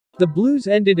The Blues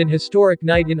ended an historic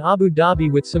night in Abu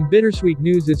Dhabi with some bittersweet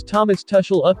news as Thomas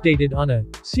Tuchel updated on a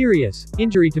serious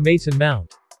injury to Mason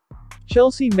Mount.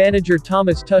 Chelsea manager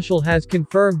Thomas Tuchel has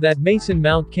confirmed that Mason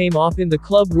Mount came off in the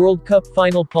Club World Cup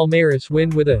final Palmeiras win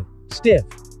with a stiff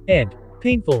and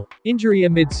painful injury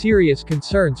amid serious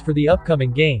concerns for the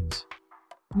upcoming games.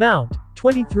 Mount,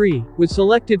 23, was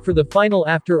selected for the final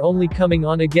after only coming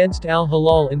on against Al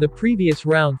Hilal in the previous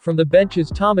round from the bench as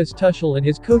Thomas Tuchel and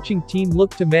his coaching team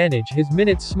looked to manage his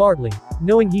minutes smartly,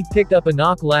 knowing he picked up a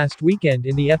knock last weekend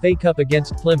in the FA Cup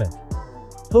against Plymouth.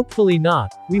 Hopefully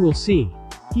not, we will see.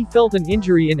 He felt an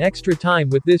injury in extra time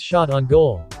with this shot on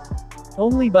goal.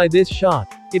 Only by this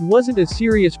shot. It wasn't a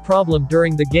serious problem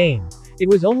during the game. It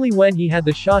was only when he had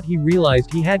the shot he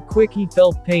realized he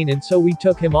felt pain and so we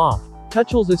took him off.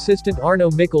 Tuchel's assistant Arno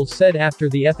Mikkels said after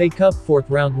the FA Cup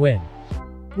fourth-round win.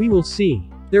 We will see.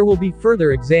 There will be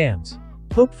further exams.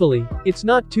 Hopefully, it's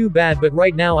not too bad but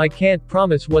right now I can't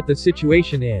promise what the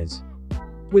situation is.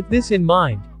 With this in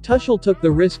mind, Tuchel took the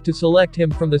risk to select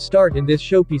him from the start in this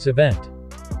showpiece event.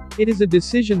 It is a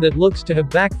decision that looks to have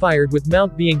backfired with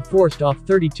Mount being forced off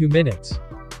 32 minutes.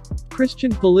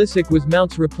 Christian Pulisic was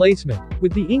Mount's replacement,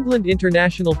 with the England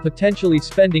international potentially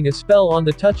spending a spell on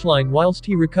the touchline whilst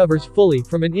he recovers fully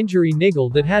from an injury niggle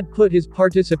that had put his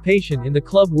participation in the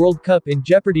Club World Cup in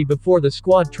jeopardy before the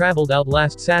squad travelled out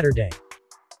last Saturday.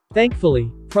 Thankfully,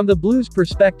 from the Blues'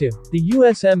 perspective, the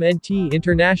USMNT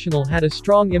international had a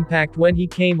strong impact when he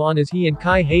came on as he and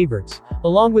Kai Havertz,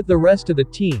 along with the rest of the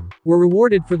team, were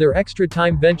rewarded for their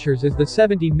extra-time ventures as the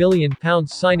 £70 million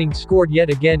signing scored yet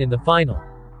again in the final.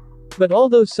 But all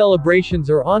those celebrations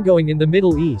are ongoing in the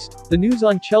Middle East. The news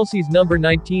on Chelsea's number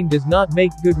 19 does not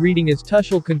make good reading as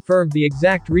Tuchel confirmed the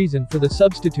exact reason for the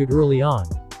substitute early on.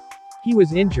 He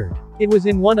was injured. It was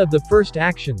in one of the first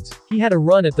actions. He had a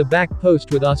run at the back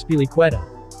post with Azpilicueta.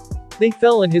 They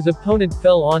fell and his opponent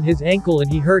fell on his ankle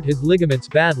and he hurt his ligaments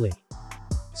badly.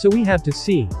 So we have to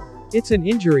see. It's an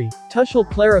injury, Tuchel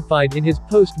clarified in his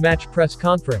post-match press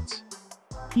conference.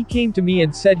 He came to me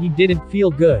and said he didn't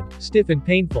feel good, stiff and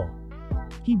painful.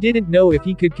 He didn't know if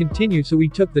he could continue so we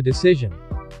took the decision.